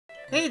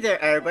Hey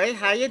there everybody,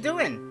 how you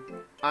doing?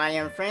 I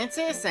am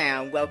Francis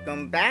and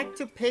welcome back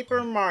to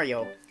Paper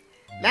Mario.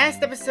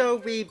 Last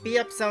episode we beat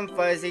up some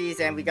fuzzies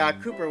and we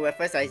got Cooper with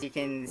us, as you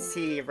can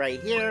see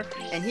right here,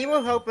 and he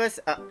will help us.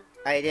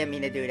 I didn't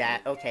mean to do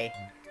that. Okay,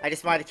 I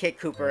just wanted to kick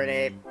Cooper and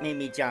it made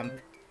me jump.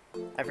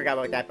 I forgot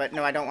about that, but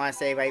no, I don't want to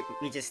say right.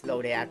 We just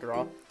loaded after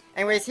all.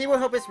 Anyways, he will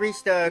help us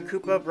reach the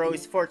Koopa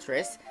Bros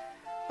Fortress.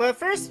 But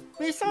first,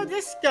 we saw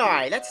this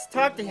guy. Let's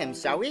talk to him,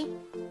 shall we?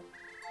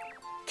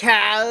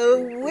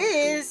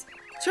 Cow-Whiz!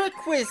 Trick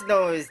Quiz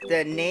knows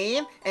the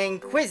name, and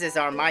quizzes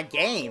are my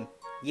game.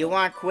 You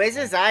want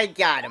quizzes? I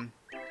got 'em.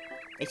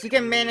 If you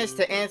can manage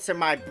to answer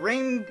my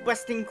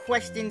brain-busting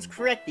questions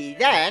correctly,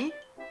 then...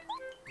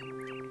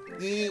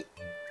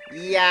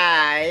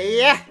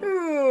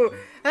 Yahoo!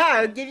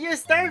 I'll give you a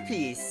star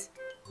piece.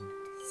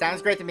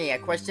 Sounds great to me. A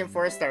question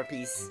for a star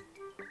piece.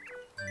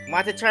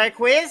 Want to try a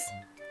quiz?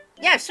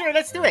 Yeah, sure,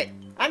 let's do it.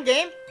 I'm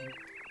game.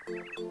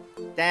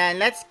 Then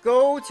let's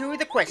go to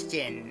the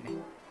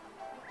question.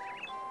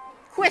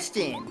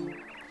 Question.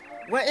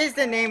 What is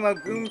the name of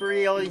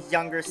Goombrio's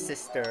younger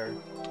sister?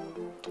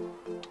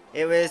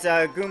 It was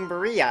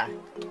Goombaria.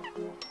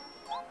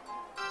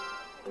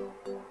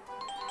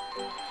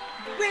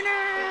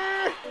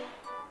 Winner!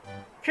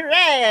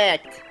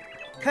 Correct!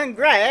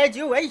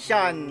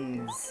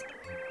 Congratulations!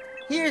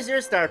 Here's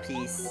your star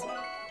piece.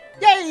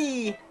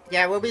 Yay!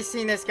 Yeah, we'll be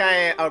seeing this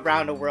guy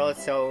around the world,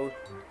 so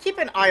keep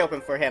an eye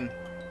open for him.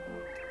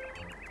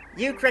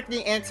 You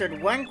correctly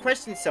answered one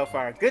question so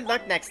far. Good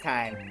luck next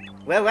time.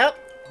 Well,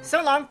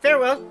 so long,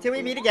 farewell, till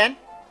we meet again.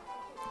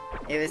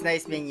 It was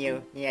nice meeting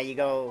you. Yeah, you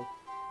go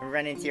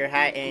run into your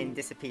hat and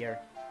disappear.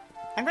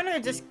 I'm gonna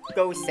just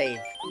go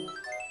save.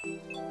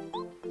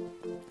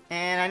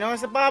 And I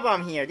noticed a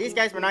Bob-omb here. These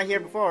guys were not here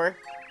before.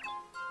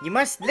 You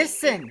must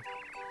listen!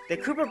 The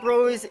Koopa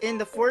Bros in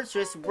the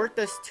fortress worked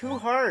us too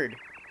hard.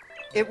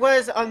 It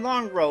was a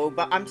long road,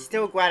 but I'm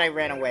still glad I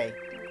ran away.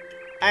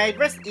 I'd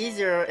rest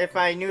easier if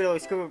I knew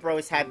those Koopa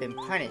Bros had been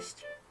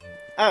punished.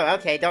 Oh,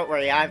 okay, don't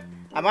worry, I'm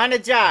on the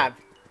job.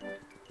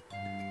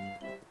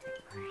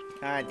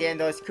 Damn,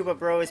 those Koopa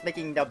Bros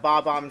making the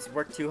Bob-ombs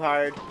work too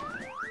hard.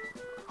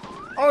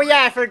 Oh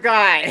yeah, I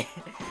forgot!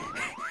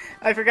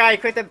 I forgot I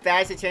clicked the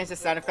badge to change the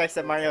sound effects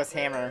of Mario's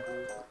hammer.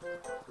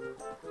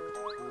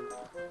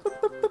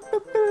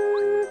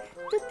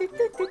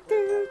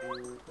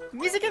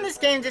 Music in this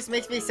game just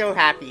makes me so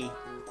happy.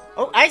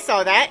 Oh, I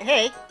saw that!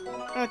 Hey!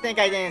 I don't think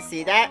I didn't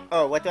see that.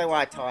 Oh, what do I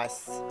want to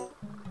toss?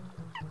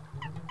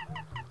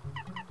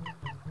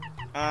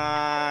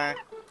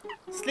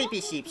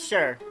 Sleepy Sheep,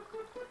 sure.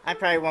 I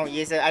probably won't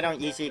use it. I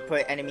don't usually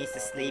put enemies to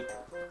sleep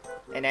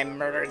and then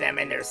murder them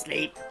in their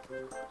sleep.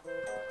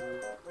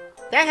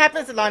 That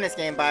happens a lot in this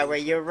game, by the way.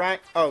 You run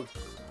out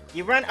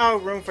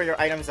of room for your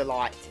items a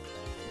lot.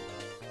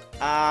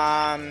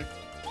 Yeah,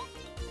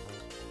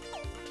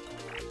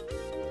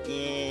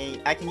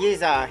 I can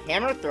use a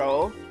hammer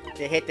throw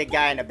to hit the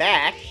guy in the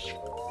back.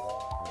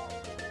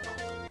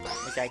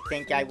 Which I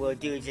think I will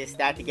do just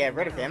that to get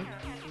rid of him.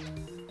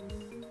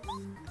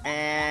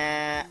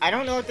 And I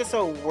don't know if this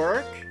will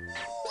work.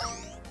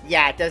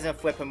 Yeah, it doesn't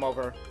flip him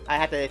over. I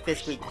have to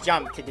physically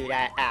jump to do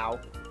that. Ow.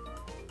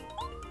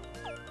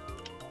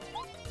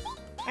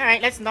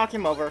 Alright, let's knock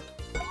him over.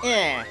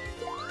 Yeah.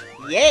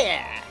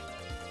 Yeah!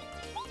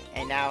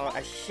 And now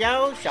a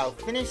shell shall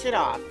finish it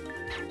off.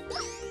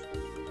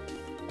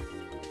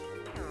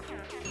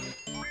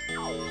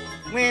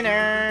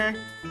 Winner!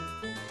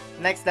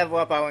 Next level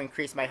up, I will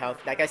increase my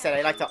health. Like I said,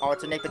 I like to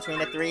alternate between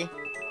the three.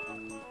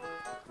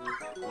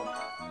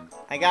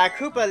 I got a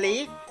Koopa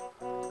Leaf.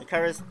 It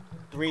covers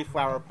 3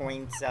 flower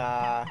points.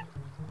 I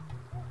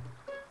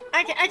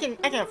can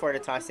afford to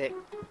toss it.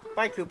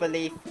 Bye, Koopa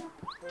Leaf.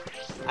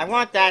 I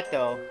want that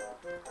though.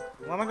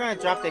 What am I gonna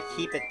drop to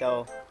keep it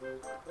though?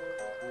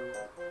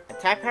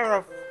 Attack power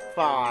of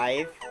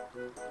 5.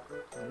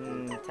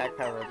 Attack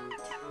power of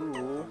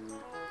 2.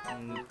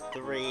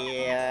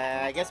 3.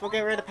 I guess we'll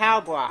get rid of the power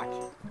block.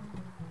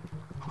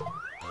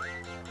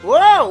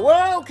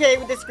 Whoa! Okay,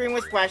 the screen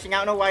was flashing. I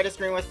don't know why the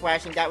screen was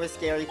flashing. That was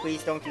scary.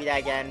 Please don't do that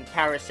again.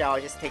 Power shell,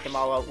 just take them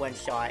all out one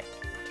shot.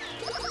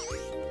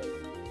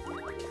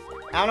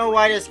 I don't know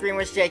why the screen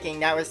was shaking.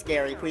 That was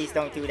scary. Please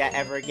don't do that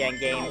ever again,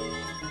 game.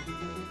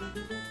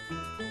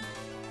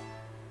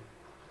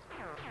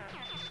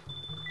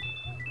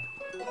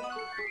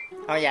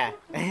 Oh yeah.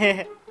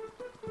 I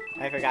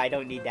forgot I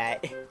don't need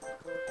that.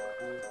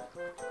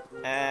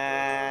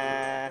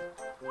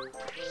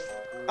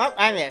 Oh,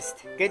 I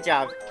missed. Good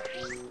job.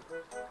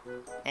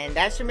 And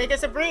that should make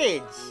us a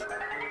bridge.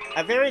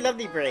 A very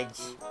lovely bridge.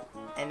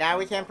 And now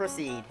we can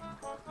proceed.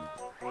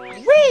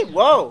 Whee!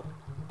 Whoa!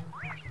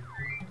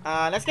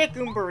 Let's get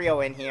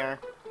Goombario in here.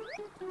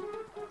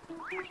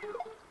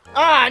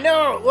 Ah,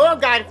 no! Oh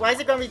god, why is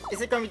it gonna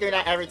be doing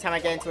that every time I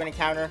get into an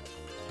encounter?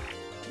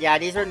 Yeah,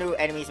 these are new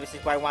enemies, which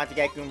is why I want to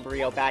get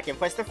Goombario back. And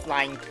plus, they're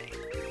flying.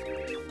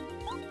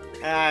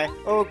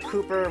 Oh,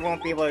 Cooper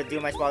won't be able to do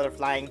much while they're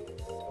flying.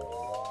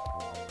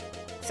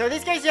 So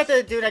these guys, you have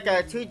to do like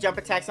a 2 jump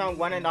attacks on.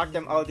 One to knock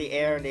them out of the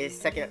air, and the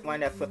second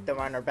one to flip them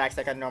on their backs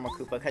like a normal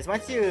Koopa. Because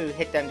once you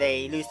hit them,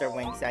 they lose their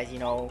wings, as you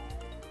know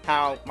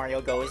how Mario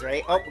goes,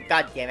 right? Oh,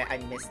 god damn it, I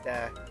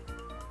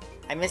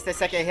missed the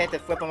second hit to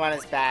flip him on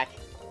his back.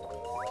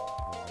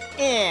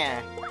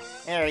 Yeah,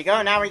 there we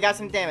go. Now we got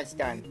some damage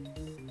done.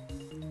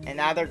 And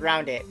now they're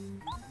grounded.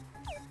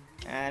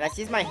 Let's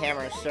use my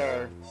hammer,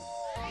 sure.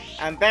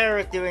 I'm better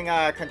with doing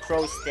a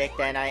control stick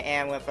than I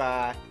am with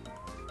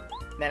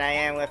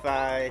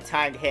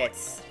timed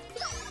hits.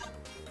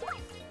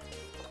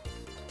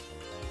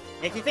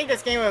 If you think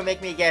this game will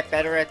make me get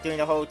better at doing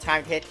the whole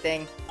timed hit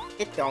thing,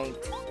 it don't.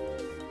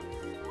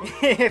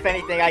 If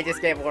anything, I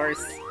just get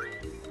worse.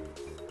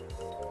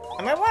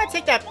 I might want to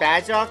take that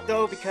badge off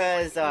though,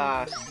 because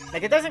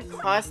like, it doesn't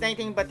cost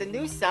anything, but the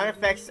new sound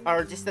effects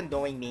are just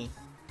annoying me.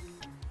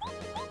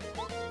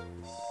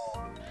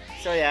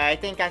 So yeah, I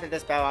think after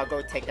this battle, I'll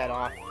go take that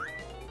off.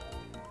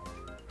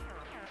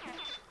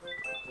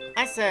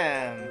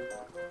 Awesome.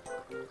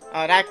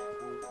 Oh, that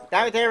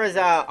there was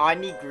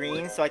oddly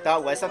green, so I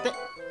thought it was something.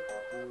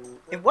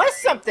 It was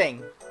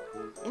something.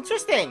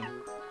 Interesting.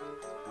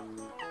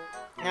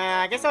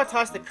 I guess I'll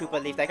toss the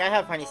Koopa leaf. Like, I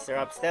have honey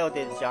syrup. Still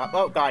did the job.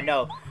 Oh god,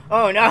 no.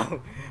 Oh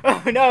no.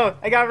 Oh no.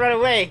 I gotta run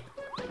away.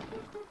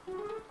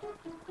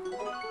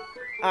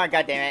 Oh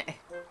god damn it.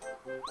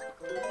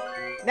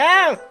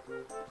 No.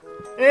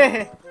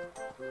 There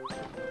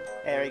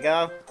we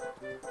go.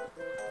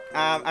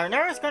 I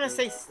never was gonna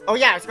say. Oh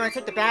yeah, I was gonna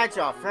take the badge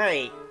off,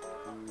 right?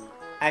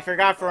 I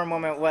forgot for a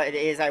moment what it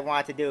is I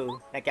want to do.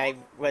 Like, I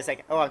was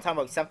like, oh, I'm talking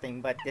about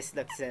something, but this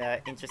looks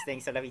interesting,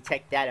 so let me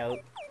check that out.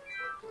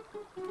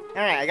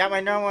 Alright, I got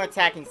my normal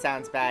attacking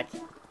sounds back.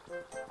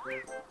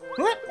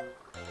 What?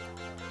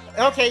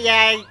 Okay,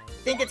 yeah, I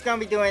think it's gonna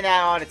be doing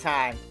that all the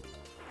time.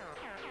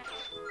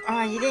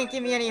 Oh, you didn't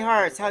give me any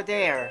hearts, how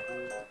dare.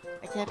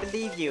 I can't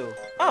believe you.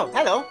 Oh,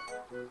 hello.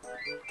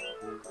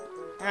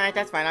 Alright,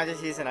 that's fine, I'll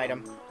just use an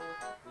item.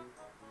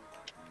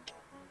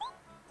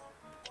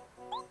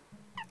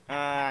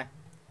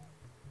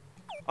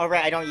 Oh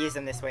right, I don't use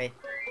them this way.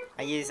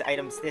 I use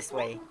items this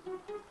way.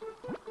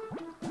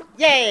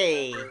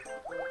 Yay!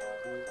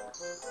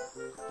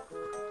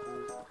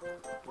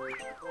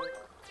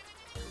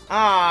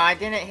 Aw, I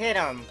didn't hit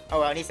him.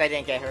 Oh, well, at least I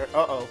didn't get hurt.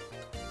 Uh-oh.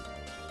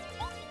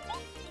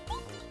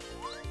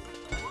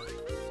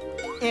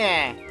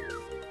 Yeah.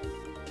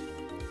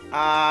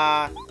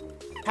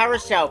 Power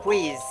Shell,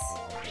 please.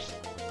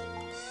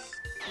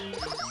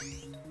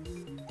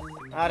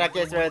 Oh, that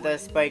gets rid of the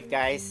spike,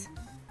 guys.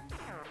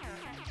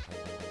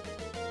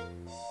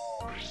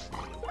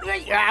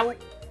 Ow.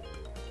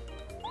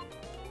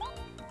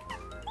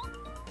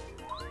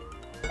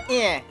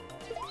 Yeah.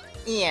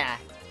 Yeah.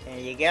 There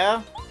you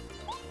go.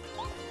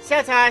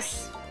 Shell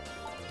toss.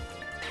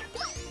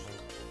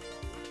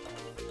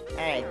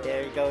 Alright,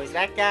 there goes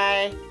that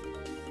guy.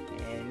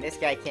 And this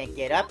guy can't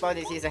get up. I'll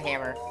just use a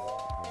hammer.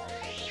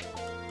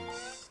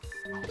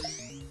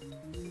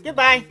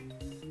 Goodbye.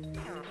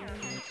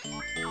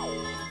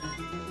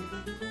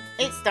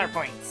 8 star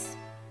points.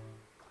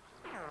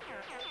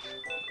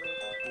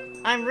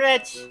 I'm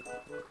rich.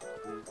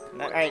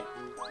 Alright.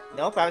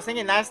 Nope, I was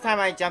thinking last time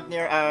I jumped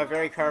near a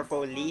very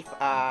colorful leaf,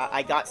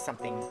 I got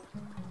something.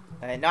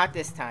 Not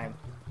this time.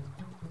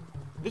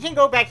 We can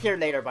go back here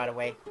later, by the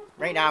way.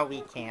 Right now, we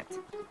can't.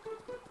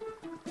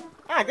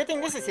 Ah, good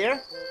thing this is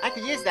here. I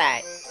could use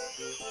that.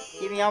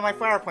 Give me all my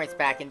flower points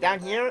back. And down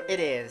here,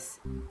 it is.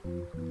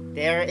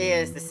 There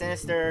is the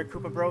sinister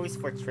Koopa Bros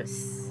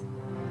Fortress.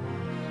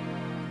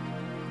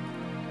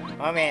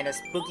 Oh man, there's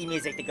spooky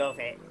music to go with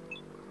it.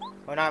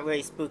 Well, not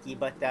really spooky,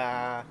 but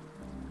bang,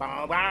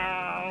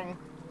 bang.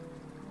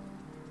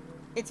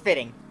 It's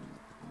fitting.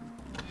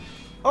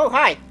 Oh,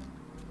 hi!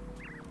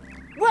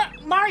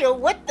 What? Mario,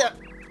 what the?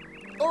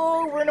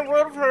 Oh, we're in a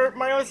world of hurt.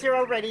 Mario's here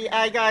already.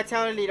 I gotta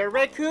tell the leader,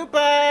 Red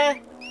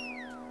Koopa!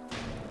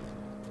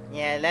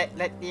 Yeah, let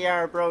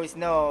the bros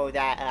know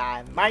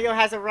that Mario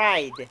has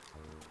arrived.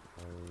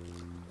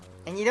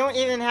 And you don't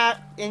even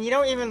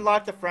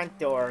lock the front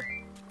door.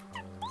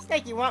 It's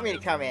like you want me to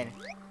come in.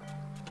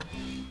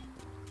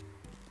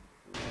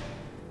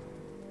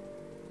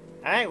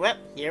 Alright, well,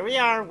 here we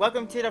are.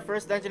 Welcome to the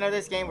first dungeon of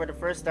this game where the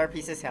first star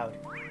piece is held.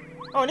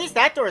 Oh, at least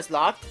that door is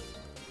locked.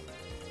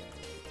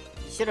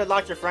 You should have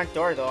locked your front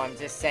door, though. I'm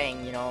just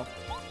saying, you know.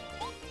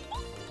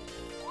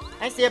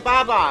 I see a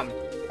Bob-omb.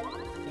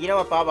 You know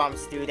what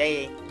Bob-ombs do.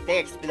 They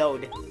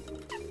explode.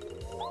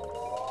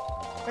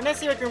 But let's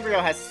see what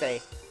Goombrio has to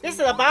say. This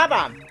is a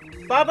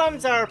Bob-omb.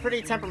 Bob-ombs are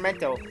pretty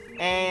temperamental.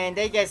 And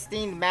they get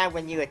steamed mad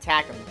when you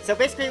attack them. So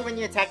basically, when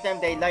you attack them,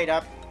 they light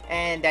up.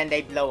 And then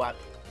they blow up.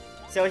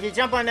 So if you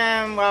jump on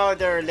them while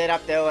they're lit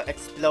up, they'll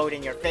explode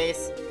in your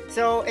face.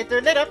 So if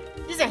they're lit up,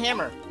 use a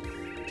hammer.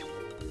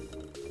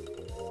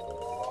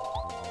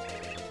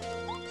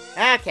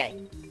 Okay.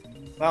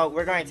 Well,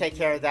 we're going to take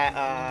care of that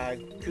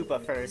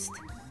Koopa first.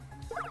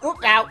 Oop,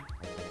 ow.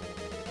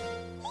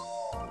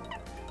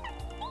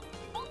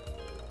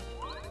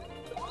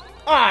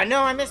 Oh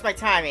no, I missed my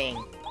timing.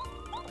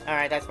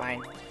 Alright, that's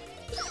fine.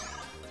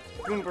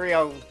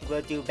 Goombrio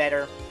will do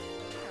better.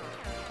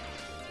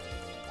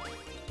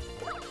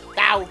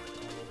 Ow!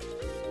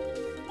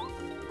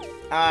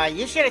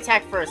 You should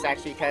attack first,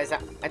 actually, because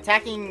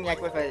attacking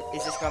like with a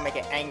is just gonna make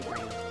it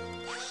angry.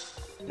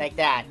 Like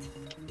that.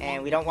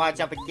 And we don't want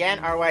to jump again,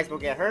 otherwise we'll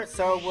get hurt,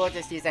 so we'll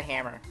just use a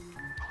hammer.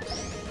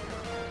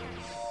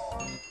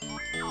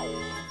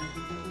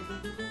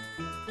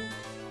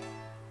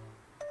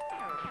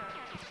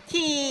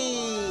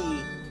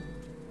 Key!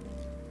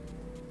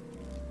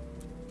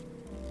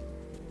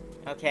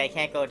 Okay, I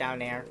can't go down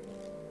there.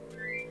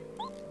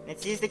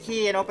 Let's use the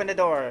key and open the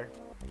door.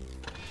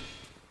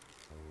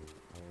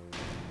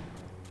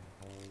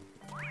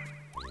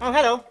 Oh,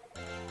 hello.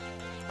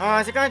 Oh,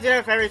 is it going to do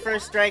the very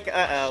first strike?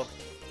 Uh-oh.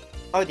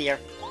 Oh, dear.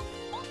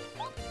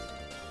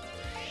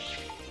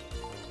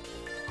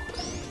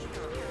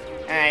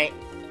 Alright.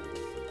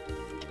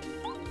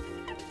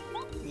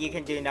 You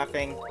can do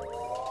nothing.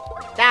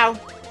 Ow!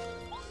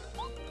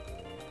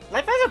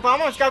 Life as a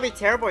bomb is gotta be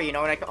terrible, you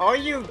know? Like, all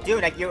you do,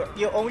 like, you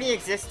only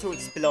exist to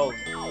explode.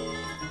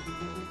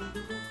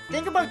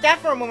 Think about that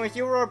for a moment if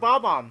you were a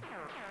bomb.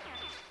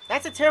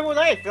 That's a terrible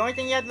life. The only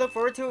thing you have to look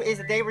forward to is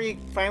the day where you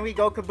finally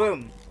go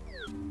kaboom.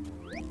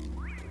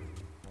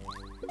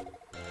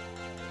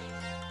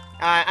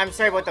 I'm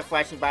sorry about the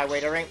flashing, by the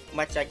way. There ain't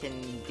much I can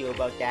do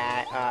about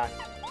that.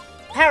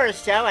 Power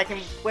Shell, I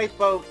can wake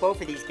both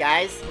of these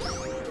guys.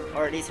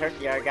 Or at least hurt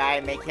the other guy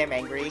and make him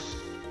angry.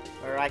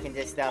 Or I can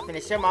just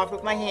finish him off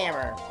with my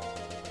hammer.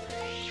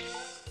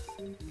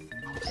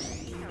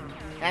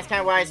 That's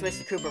kind of why I switched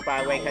to Kooper,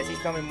 by the way, because he's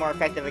going to be more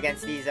effective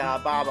against these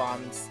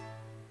bob-ombs.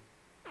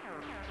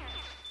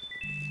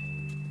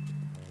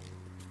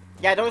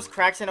 Yeah, those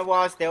cracks in the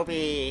walls, they'll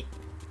make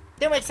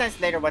sense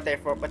later what they're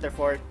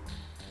for.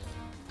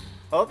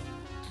 Oh.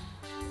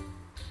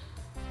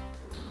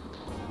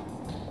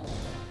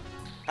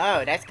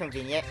 Oh, that's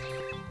convenient.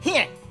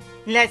 Here,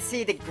 let's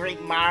see the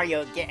Great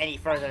Mario get any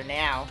further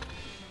now.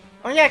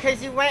 Oh yeah,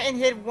 because you went and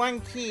hid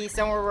one key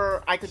somewhere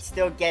where I could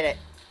still get it,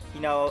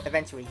 you know,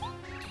 eventually.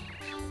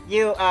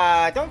 You,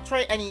 don't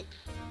try any...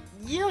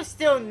 You'll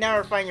still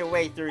never find your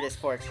way through this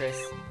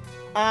fortress.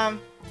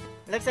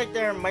 Looks like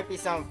there might be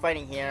some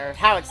fighting here.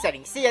 How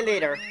exciting. See you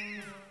later.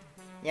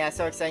 Yeah,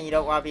 so exciting you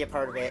don't want to be a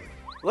part of it.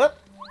 Whoop.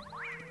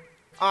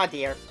 Aw,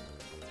 dear.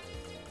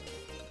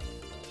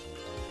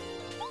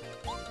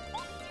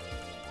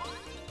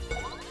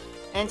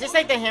 And just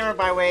like the hammer,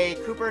 by the way,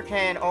 Kooper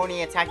can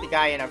only attack the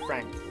guy in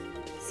front.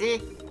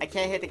 See? I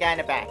can't hit the guy in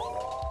the back.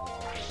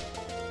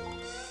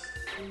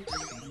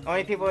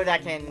 Only people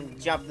that can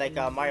jump like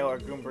Mario or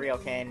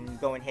Goombrio can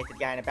go and hit the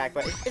guy in the back.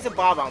 But it's a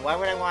Bob-omb. Why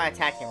would I want to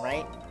attack him,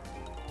 right?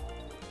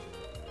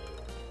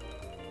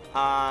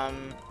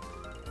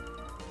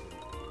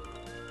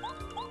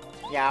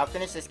 Yeah, I'll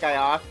finish this guy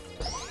off.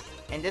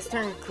 And this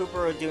turn,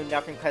 Kooper will do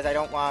nothing because I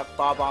don't want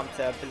Bob-omb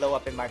to blow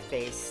up in my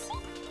face.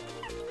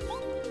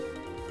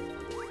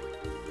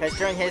 Because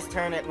during his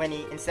turn, when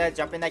he instead of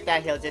jumping like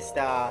that, he'll just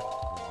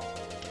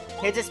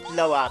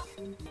blow up.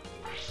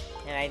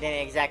 And I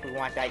didn't exactly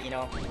want that, you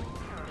know.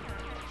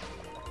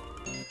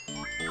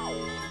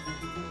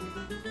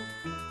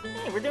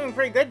 Hey, we're doing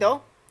pretty good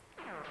though.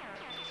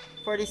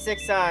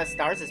 46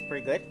 stars is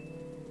pretty good.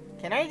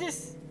 Can I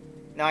just...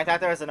 No, I thought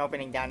there was an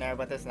opening down there,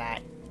 but there's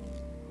not.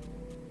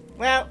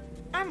 Well,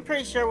 I'm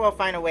pretty sure we'll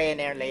find a way in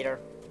there later.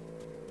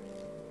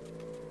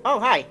 Oh,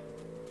 hi.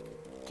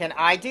 Can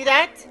I do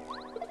that?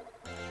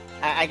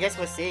 I guess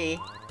we'll see.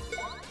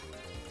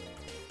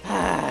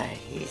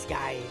 These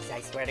guys,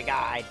 I swear to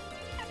God.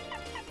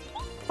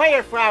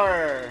 Fire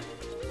Flower!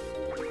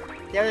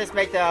 They'll just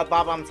make the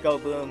Bob-ombs go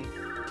boom.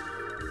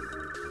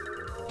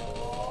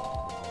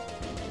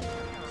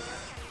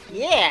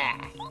 Yeah!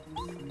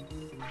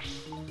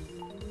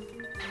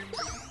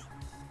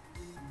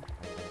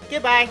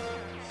 Goodbye!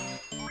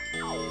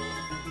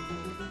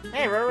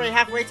 Hey, we're already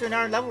halfway to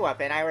another level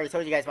up, and I already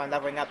told you guys about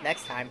leveling up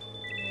next time.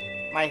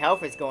 My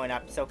health is going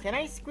up, so can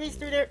I squeeze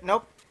through there?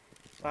 Nope.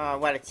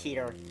 What a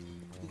cheater.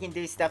 He can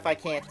do stuff I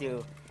can't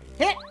do.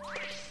 Hit!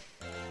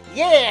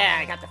 Yeah!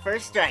 I got the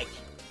first strike.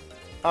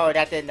 Oh,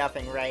 that did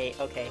nothing, right?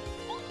 Okay.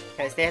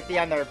 Because they have to be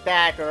on their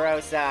back, or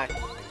else,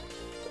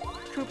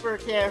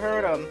 Kooper can't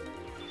hurt them.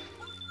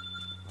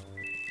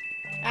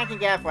 I can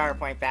get a flower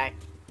point back.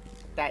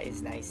 That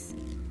is nice.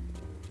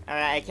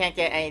 Alright, I can't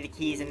get any of the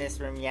keys in this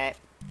room yet.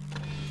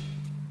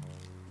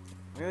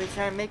 Really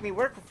trying to make me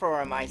work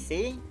for him, I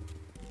see.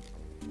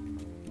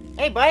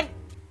 Hey, bud!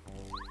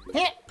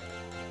 Hit!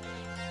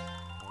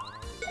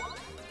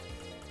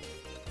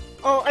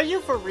 Oh, are you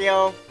for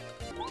real?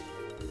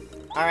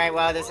 Alright,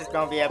 well, this is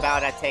gonna be about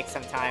to take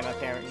some time,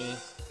 apparently.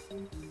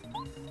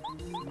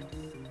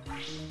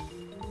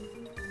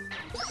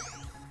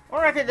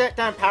 Or I could have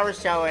done Power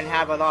Shell and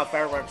have a lot of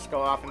fireworks go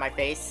off in my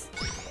face.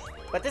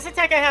 But this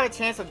attack I have a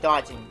chance of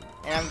dodging.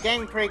 And I'm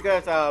getting pretty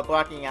good at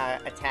blocking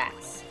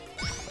attacks.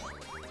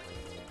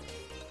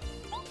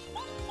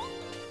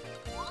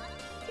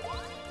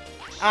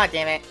 Ah,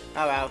 damn it.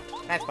 Oh well,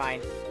 that's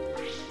fine.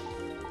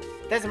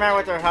 Doesn't matter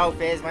what their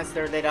health is, once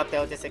they're lit up,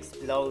 they'll just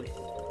explode.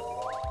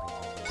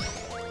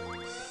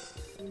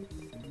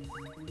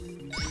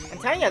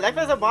 telling you, life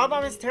as a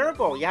Bob-omb is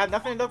terrible. You have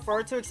nothing to look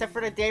forward to except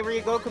for the day where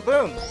you go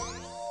kaboom.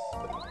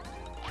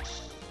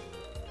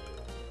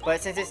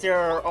 But since it's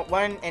your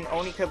one and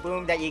only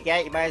kaboom that you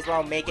get, you might as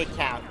well make it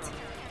count.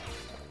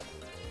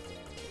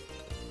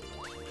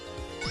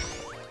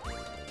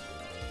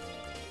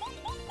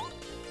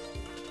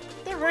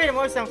 They're really the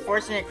most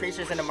unfortunate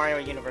creatures in the Mario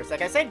universe.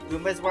 Like I said,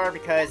 Goombas were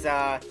because,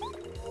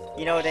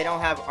 you know, they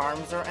don't have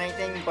arms or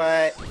anything,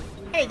 but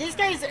hey, these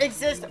guys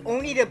exist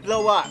only to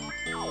blow up.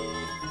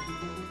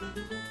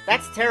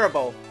 That's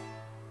terrible.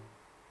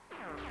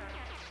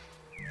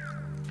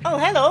 Oh,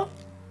 hello!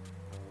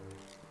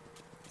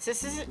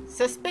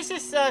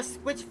 Suspicious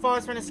switch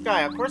falls from the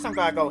sky. Of course I'm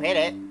gonna go hit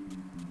it.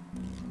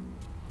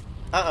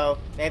 Uh-oh,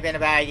 may have been a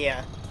bad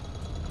idea.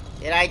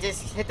 Did I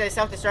just hit the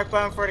self-destruct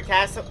button for the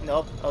castle?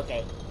 Nope,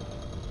 okay.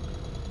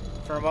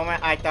 For a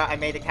moment, I thought I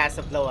made the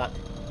castle blow up.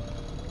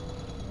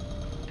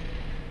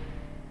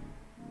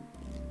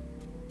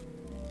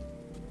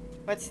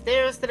 What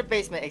stairs to the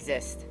basement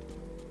exist?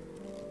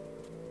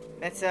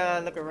 Let's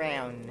look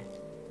around.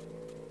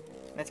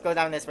 Let's go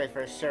down this way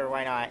first. Sure,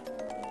 why not?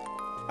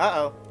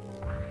 Uh-oh.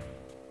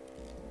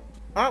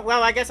 Oh,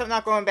 well, I guess I'm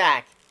not going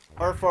back.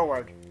 Or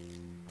forward.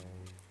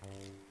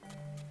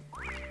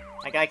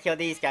 I gotta kill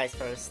these guys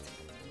first.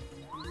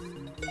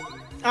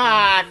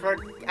 Ah,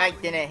 I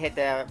didn't hit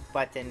the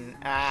button.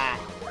 Ah.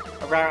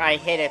 Or rather, I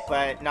hit it,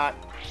 but not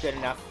good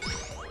enough.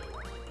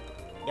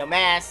 Yo,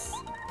 mess.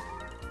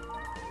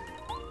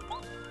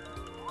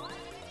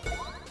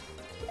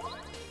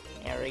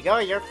 There we go,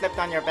 you're flipped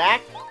on your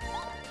back.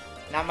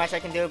 Not much I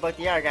can do about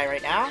the other guy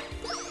right now.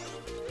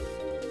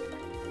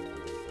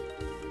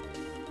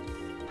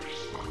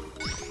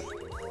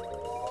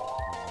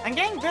 I'm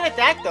getting good at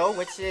that though,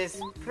 which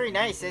is pretty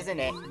nice, isn't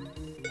it?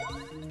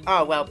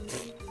 Oh, well.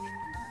 Pfft.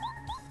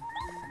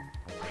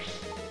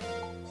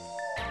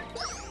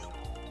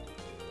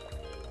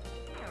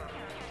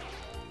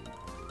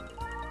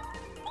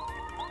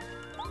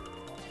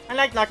 I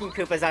like knocking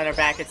Koopas on their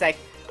back. It's like,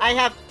 I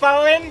have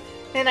fallen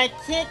and I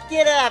can't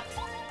get up.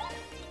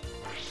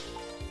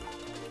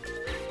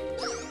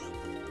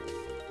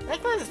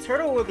 Likewise, this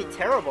turtle would be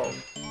terrible.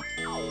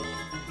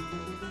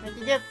 Like,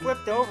 you get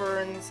flipped over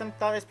and some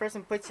thoughtless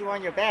person puts you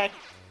on your back,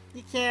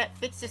 you can't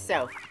fix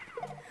yourself.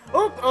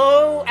 Oop!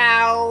 Oh,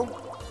 ow!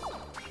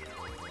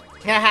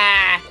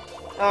 Haha!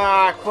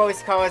 Ah,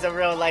 close call is a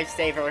real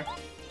lifesaver.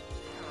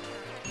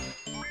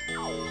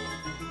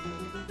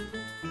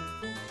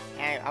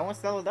 And I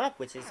almost leveled up,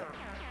 which is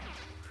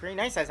pretty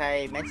nice, as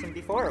I mentioned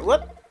before.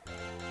 Whoop!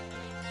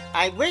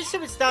 I wish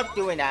it would stop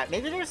doing that.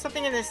 Maybe there's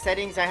something in the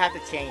settings I have to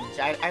change.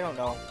 I don't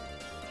know.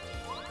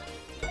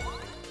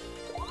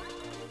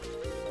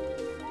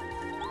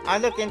 I'll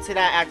look into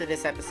that after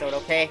this episode,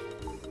 okay?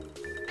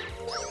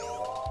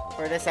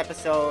 For this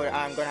episode,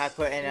 I'm gonna have to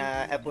put in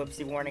a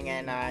epilepsy warning,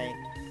 and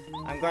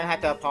I'm gonna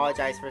have to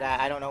apologize for that.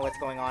 I don't know what's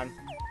going on,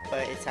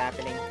 but it's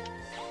happening.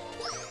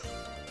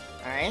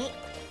 Alright.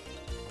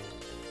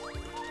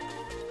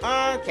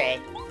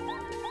 Okay.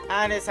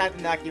 I just have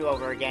to knock you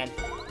over again.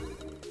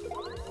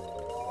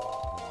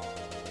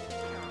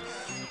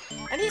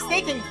 At least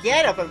they can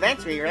get up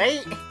eventually,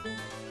 right?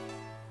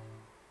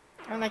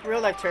 Unlike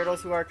real-life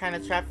turtles who are kind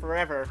of trapped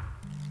forever.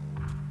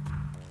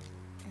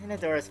 And the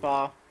doors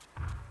fall.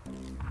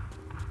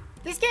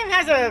 This game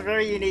has a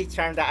very unique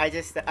charm that I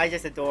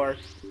just adore.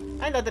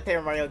 I love the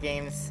Paper Mario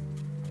games.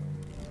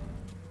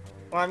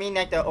 Well, I mean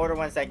like the older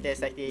ones like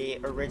this, like the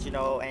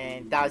original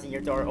and Thousand Year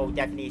Door. Oh,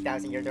 definitely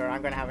Thousand Year Door.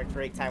 I'm gonna have a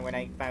great time when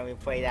I finally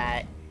play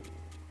that.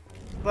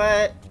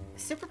 But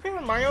Super Paper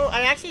Mario,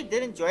 I actually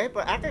did enjoy it,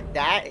 but after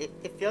that,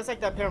 it feels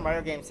like the Paper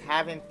Mario games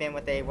haven't been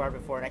what they were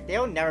before. Like,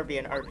 they'll never be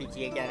an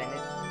RPG again,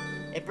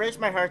 and it breaks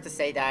my heart to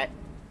say that.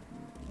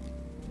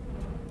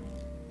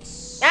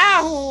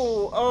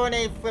 Ow! Oh, and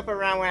they flip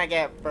around when I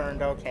get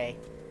burned. Okay.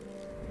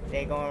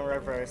 They go in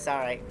reverse.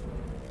 Alright.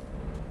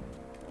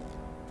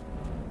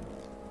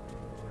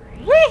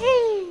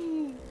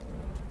 Woohoo!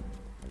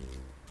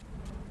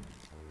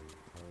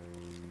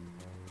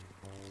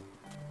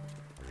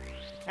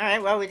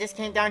 Alright, well, we just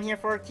came down here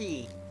for a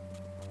key.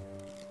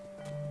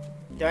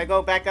 Do I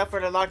go back up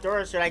for the locked door,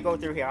 or should I go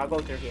through here? I'll go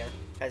through here.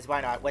 Because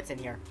why not? What's in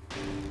here?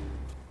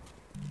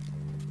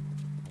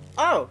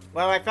 Oh!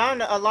 Well, I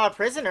found a lot of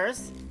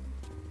prisoners.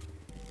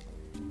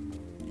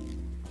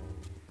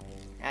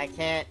 I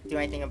can't do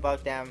anything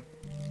about them.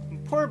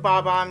 Poor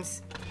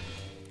Bob-ombs.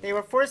 They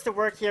were forced to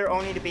work here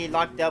only to be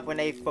locked up when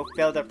they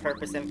fulfilled their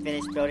purpose and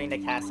finished building the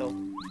castle.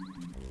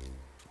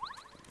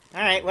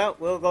 Alright, well,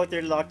 we'll go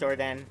through the locked door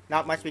then.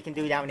 Not much we can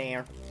do down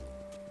here.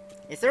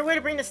 Is there a way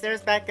to bring the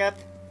stairs back up?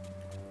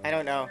 I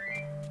don't know.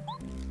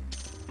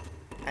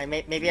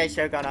 Maybe I should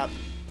have gone up.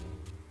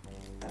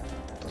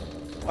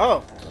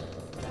 Oh!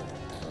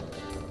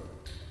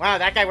 Wow,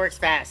 that guy works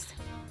fast.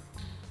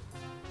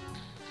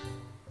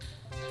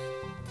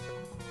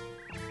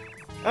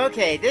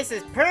 Okay, this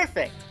is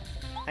perfect!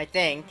 I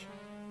think.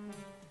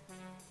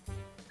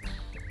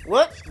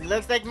 Whoop!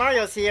 Looks like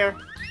Mario's here.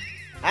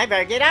 I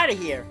better get out of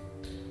here.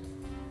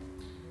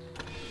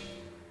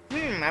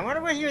 I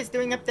wonder what he was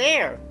doing up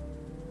there.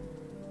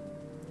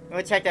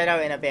 We'll check that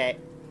out in a bit.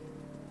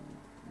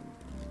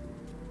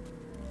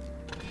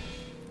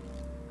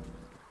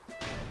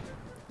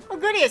 Oh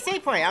goody, a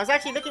save point. I was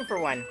actually looking for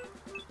one.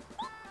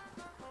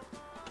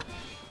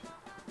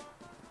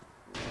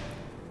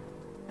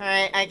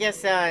 Alright, I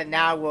guess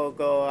now we'll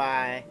go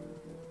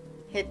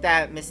hit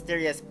that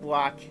mysterious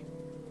block.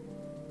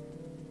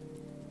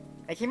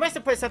 Like, he must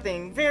have put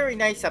something very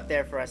nice up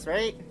there for us,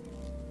 right?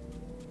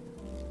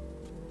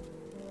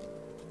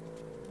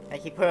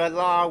 Like, he put a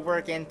lot of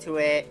work into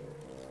it,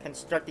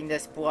 constructing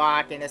this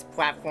block and this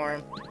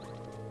platform.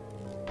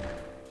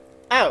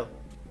 Oh!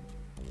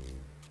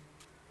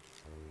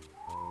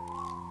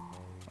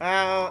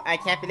 Well, I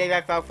can't believe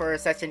I fell for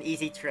such an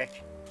easy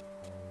trick.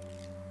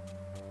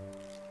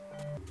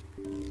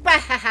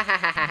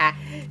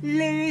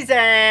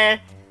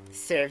 Loser!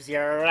 Serves you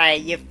right,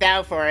 you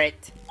fell for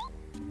it.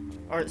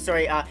 Or,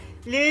 sorry,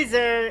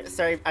 loser!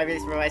 Sorry, I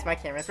just realized my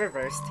camera's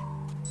reversed.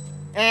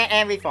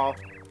 And we fall.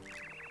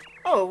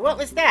 Oh, what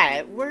was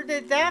that? Where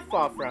did that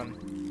fall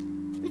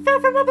from? We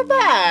fell from up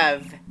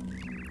above!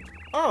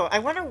 Oh, I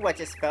wonder what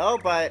just fell,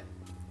 but...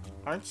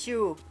 Aren't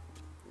you...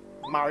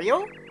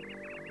 Mario?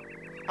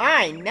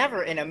 I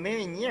never in a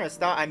million years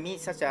thought I'd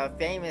meet such a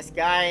famous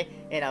guy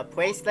in a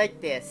place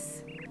like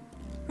this.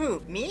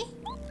 Who, me?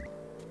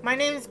 My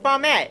name's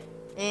Bombette.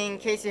 In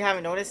case you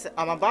haven't noticed,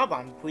 I'm a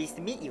Bob-omb. Pleased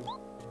to meet you.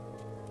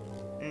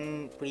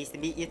 Pleased to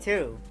meet you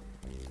too.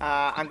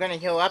 I'm gonna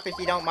heal up if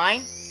you don't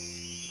mind.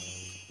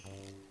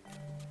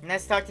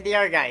 Let's talk to the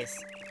other guys.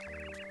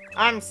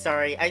 I'm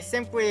sorry, I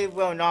simply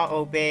will not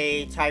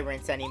obey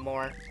tyrants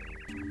anymore.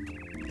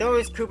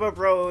 Those Koopa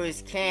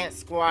Bros can't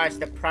squash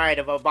the pride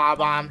of a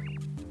Bob-omb.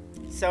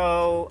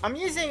 So, I'm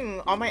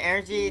using all my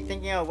energy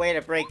thinking of a way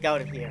to break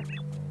out of here.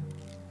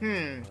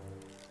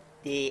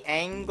 The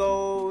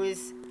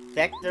angles,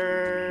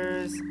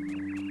 vectors...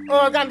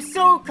 Oh, I'm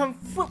so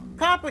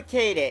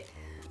complicated!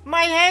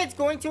 My head's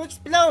going to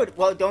explode!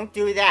 Well, don't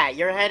do that.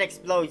 Your head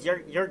explodes,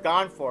 you're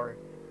gone for.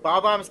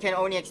 Bob-ombs can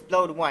only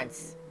explode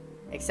once.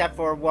 Except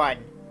for one.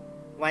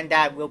 One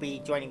that will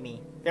be joining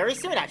me. Very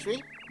soon,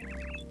 actually.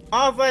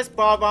 All of us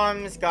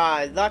Bob-ombs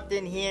got locked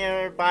in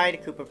here by the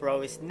Koopa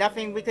Bros.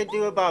 Nothing we could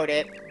do about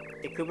it.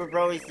 The Koopa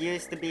Bros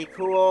used to be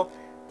cool,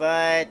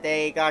 but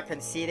they got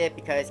conceited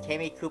because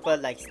Kammy Koopa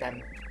likes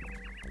them.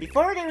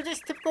 Before, they were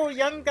just typical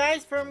young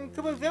guys from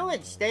Koopa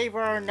Village. They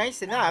were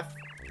nice enough.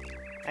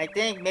 I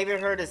think maybe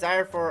her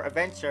desire for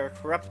adventure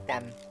corrupted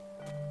them.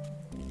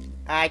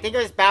 I think it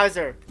was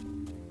Bowser.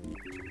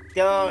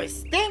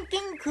 Those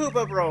stinking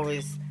Koopa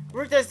Bros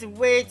were just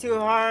way too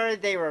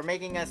hard. They were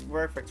making us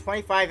work for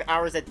 25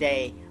 hours a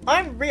day.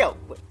 Unreal!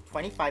 What,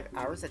 25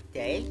 hours a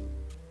day?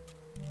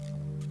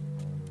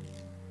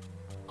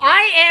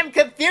 I am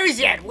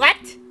confusion! What?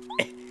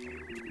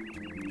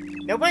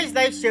 Nobody's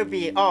life should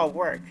be all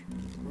work,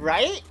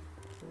 right?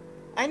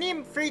 I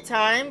need free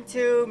time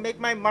to make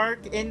my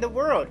mark in the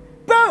world.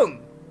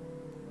 Boom!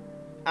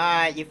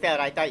 You failed.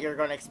 I thought you were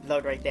gonna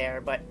explode right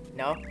there, but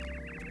no.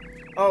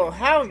 Oh,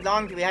 how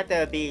long do we have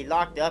to be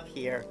locked up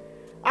here?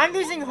 I'm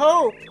losing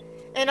hope,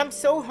 and I'm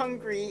so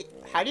hungry.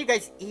 How do you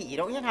guys eat? You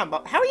don't even have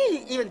mouths. How do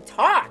you even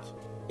talk?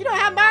 You don't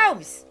have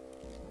mouths.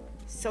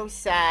 So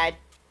sad,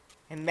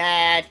 and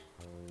mad,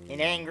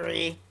 and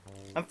angry.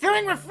 I'm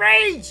filling with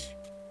rage.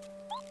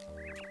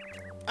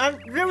 I'm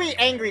really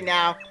angry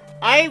now.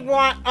 I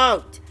want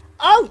out.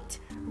 Out!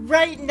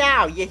 Right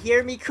now. You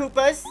hear me,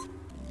 Koopas?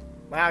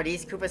 Wow,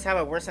 these Koopas have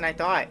it worse than I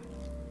thought.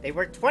 They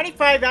work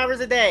 25 hours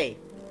a day.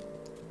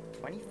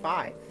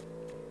 25?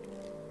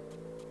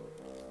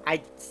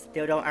 I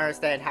still don't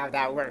understand how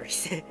that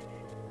works.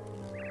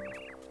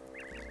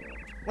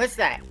 What's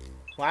that?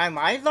 Why am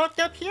I locked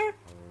up here?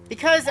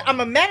 Because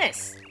I'm a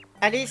menace.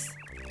 At least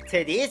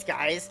to these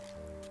guys.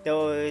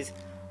 Those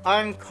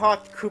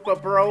uncaught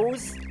Koopa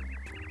Bros.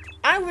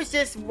 I was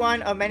just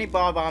one of many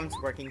Bob-ombs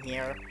working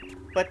here.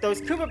 But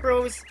those Koopa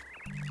Bros,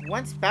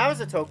 once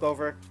Bowser took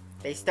over,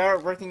 they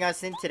started working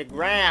us into the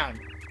ground.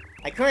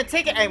 I couldn't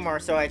take it anymore,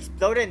 so I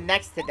exploded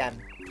next to them.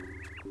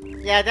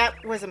 Yeah,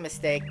 that was a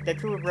mistake. The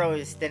Koopa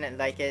Bros didn't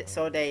like it,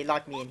 so they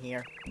locked me in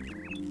here.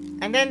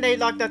 And then they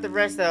locked up the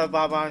rest of the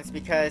Bob-ombs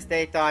because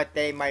they thought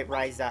they might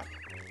rise up.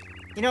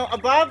 You know, a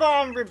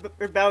Bob-omb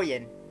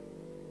rebellion.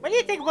 What do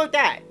you think about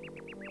that?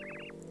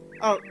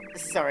 Oh,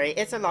 sorry,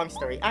 it's a long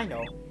story, I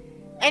know.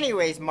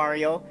 Anyways,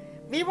 Mario,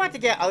 we want to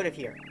get out of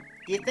here.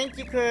 Do you think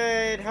you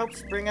could help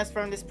spring us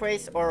from this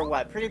place, or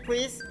what? Pretty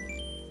please?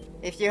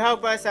 If you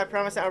help us, I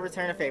promise I'll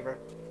return a favor.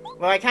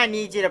 Well, I kinda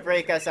need you to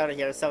break us out of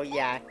here, so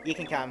yeah, you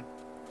can come.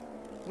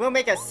 We'll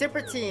make a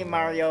super team,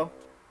 Mario.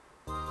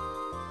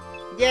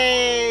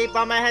 Yay!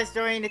 Bombette has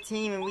joined the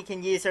team and we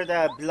can use her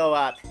to blow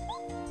up.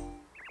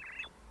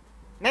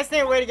 Next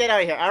thing, a way to get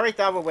out of here. I already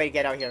thought of a way to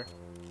get out here.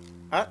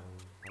 Huh?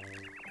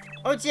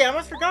 Oh gee, I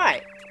almost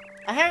forgot.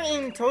 I haven't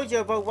even told you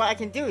about what I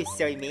can do,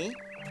 silly me.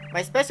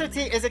 My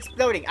specialty is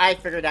exploding. I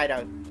figured that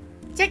out.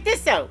 Check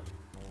this out.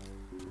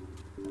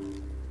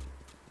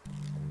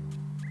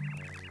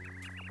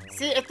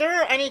 See, if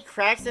there are any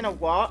cracks in a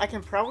wall, I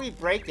can probably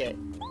break it.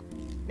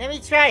 Let me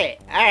try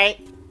it.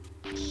 Alright.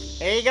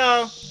 There you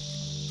go.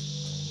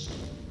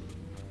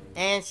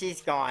 And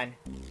she's gone.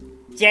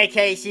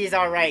 JK, she's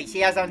alright. She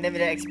has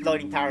unlimited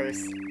exploding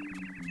powers.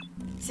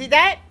 See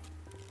that?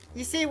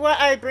 You see what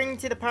I bring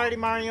to the party,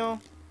 Mario?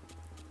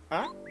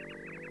 Huh?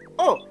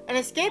 Oh, an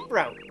escape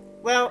route.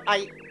 Well,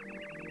 I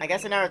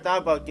guess I never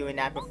thought about doing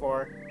that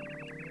before.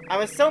 I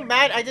was so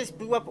mad I just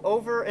blew up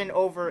over and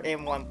over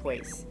in one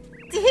place.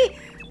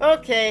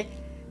 Okay,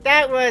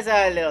 that was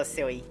a little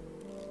silly.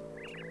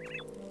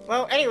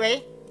 Well,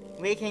 anyway,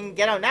 we can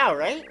get out now,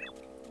 right?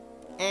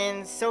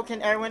 And so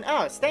can everyone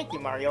else. Thank you,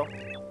 Mario.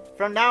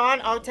 From now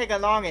on, I'll take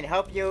along and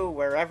help you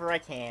wherever I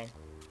can.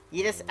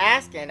 You just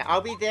ask and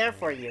I'll be there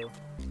for you.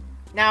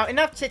 Now,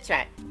 enough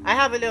chit-chat. I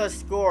have a little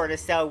score to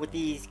settle with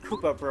these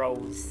Koopa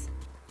Bros.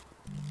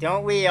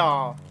 Don't we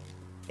all?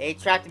 They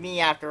trapped me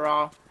after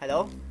all.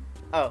 Hello?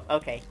 Oh,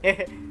 okay.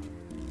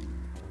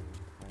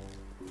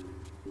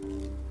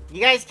 You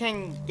guys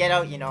can get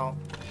out, you know.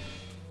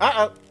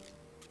 Uh-oh.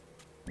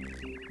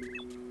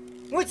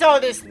 What's all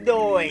this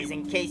noise?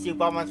 In case you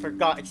bum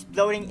forgot,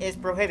 exploding is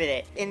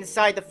prohibited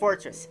inside the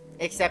fortress.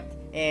 Except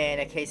in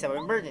a case of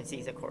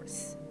emergencies, of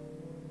course.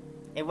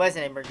 It was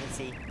an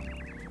emergency.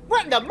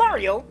 What in the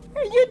Mario?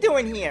 What are you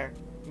doing here?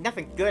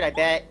 Nothing good, I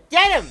bet.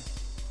 Get him!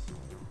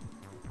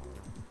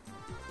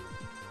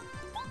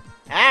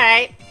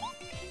 Alright.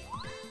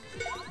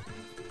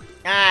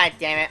 Ah,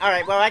 damn it.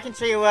 Alright, well, I can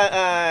show you what,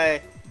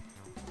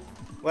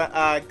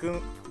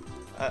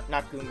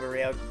 not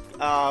Goomba,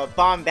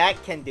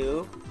 Bombette can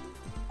do.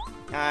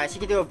 She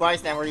can do a body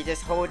slam where you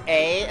just hold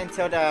A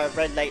until the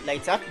red light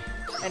lights up,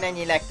 and then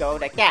you let go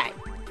like that.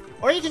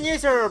 Or you can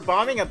use her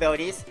bombing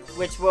abilities,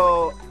 which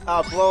will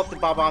blow up the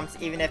bob-bombs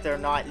even if they're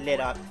not lit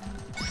up.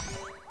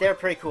 They're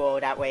pretty cool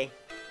that way.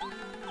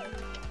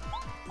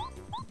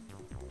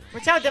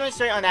 Which I'll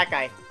demonstrate on that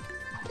guy.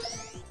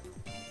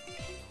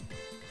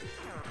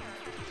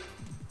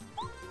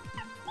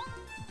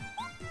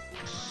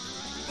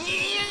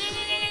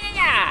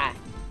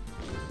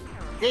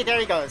 See, there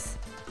he goes.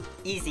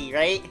 Easy,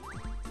 right?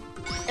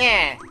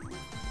 Eh.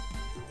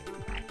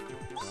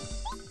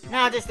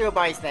 Now I'll just do a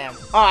body slam.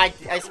 Oh,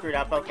 I screwed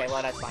up. Okay,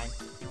 well, that's fine.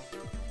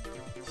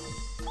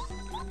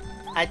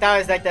 I thought it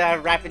was like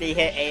the rapidly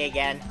hit A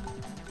again.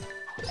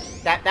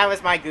 That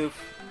was my goof.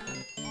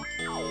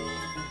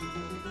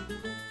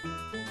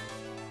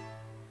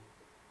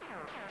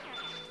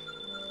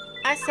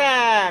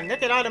 Awesome!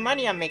 Look at all the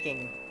money I'm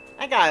making.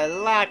 I got a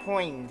lot of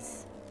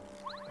coins.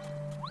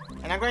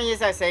 And I'm going to use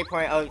that save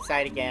point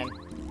outside again.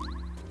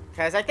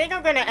 Because I think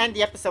I'm going to end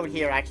the episode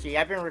here, actually.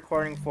 I've been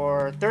recording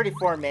for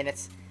 34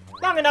 minutes.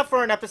 Long enough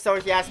for an episode,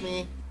 if you ask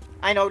me.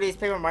 I know these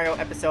Paper Mario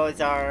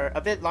episodes are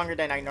a bit longer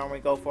than I normally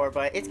go for,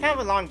 but it's kind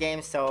of a long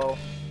game, so...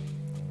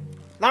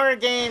 Longer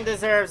game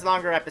deserves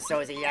longer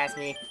episodes, if you ask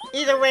me.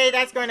 Either way,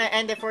 that's going to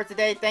end it for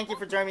today. Thank you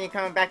for joining me and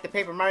coming back to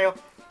Paper Mario.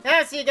 And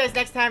I'll see you guys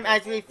next time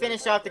as we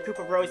finish off the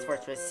Koopa Bros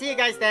Fortress. See you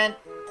guys then.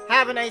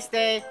 Have a nice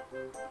day.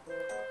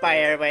 Bye,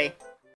 everybody.